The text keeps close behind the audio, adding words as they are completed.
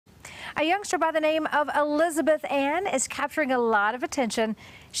A youngster by the name of Elizabeth Ann is capturing a lot of attention.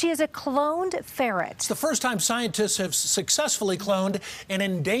 She is a cloned ferret. It's the first time scientists have successfully cloned an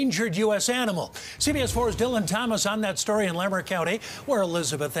endangered U.S. animal. CBS 4's Dylan Thomas on that story in Lamar County, where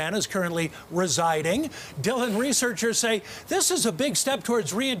Elizabeth Ann is currently residing. Dylan, researchers say this is a big step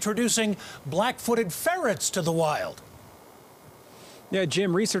towards reintroducing black-footed ferrets to the wild. Yeah,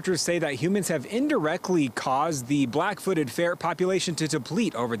 Jim, researchers say that humans have indirectly caused the black-footed ferret population to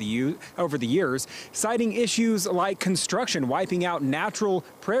deplete over the years, citing issues like construction wiping out natural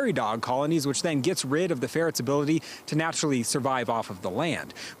prairie dog colonies, which then gets rid of the ferret's ability to naturally survive off of the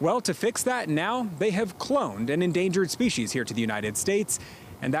land. Well, to fix that, now they have cloned an endangered species here to the United States,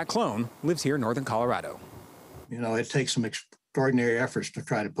 and that clone lives here in northern Colorado. You know, it takes some extraordinary efforts to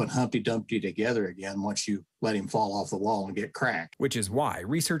try to put Humpty Dumpty together again once you let him fall off the wall and get cracked. Which is why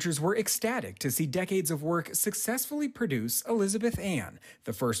researchers were ecstatic to see decades of work successfully produce Elizabeth Ann,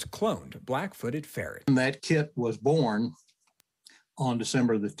 the first cloned black-footed ferret. And that kit was born on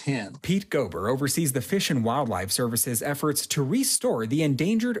December the 10th. Pete Gober oversees the Fish and Wildlife Service's efforts to restore the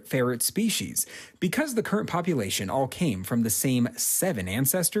endangered ferret species. Because the current population all came from the same 7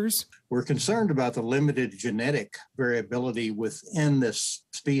 ancestors, we're concerned about the limited genetic variability within this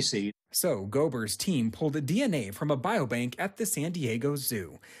species. So Gober's team pulled DNA from a biobank at the San Diego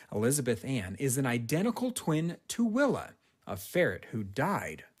Zoo. Elizabeth Ann is an identical twin to Willa, a ferret who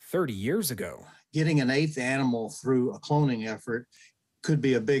died 30 years ago. Getting an 8th animal through a cloning effort could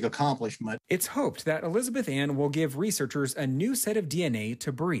be a big accomplishment. It's hoped that Elizabeth Ann will give researchers a new set of DNA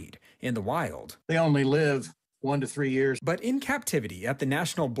to breed in the wild. They only live 1 to 3 years. But in captivity at the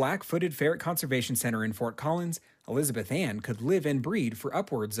National Black-Footed Ferret Conservation Center in Fort Collins, Elizabeth Ann could live and breed for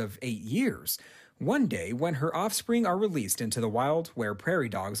upwards of 8 years. One day, when her offspring are released into the wild where prairie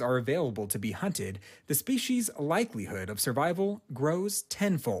dogs are available to be hunted, the species' likelihood of survival grows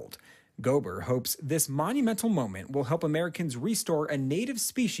tenfold. Gober hopes this monumental moment will help Americans restore a native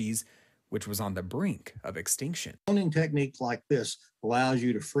species which was on the brink of extinction. Cloning technique like this allows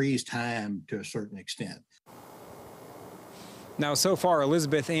you to freeze time to a certain extent. Now, so far,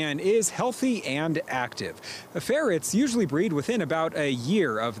 Elizabeth Ann is healthy and active. Ferrets usually breed within about a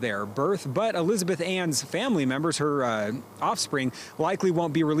year of their birth, but Elizabeth Ann's family members, her offspring, likely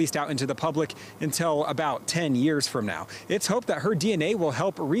won't be released out into the public until about 10 years from now. It's hoped that her DNA will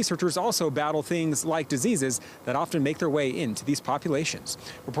help researchers also battle things like diseases that often make their way into these populations.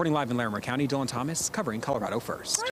 Reporting live in Larimer County, Dylan Thomas, covering Colorado First.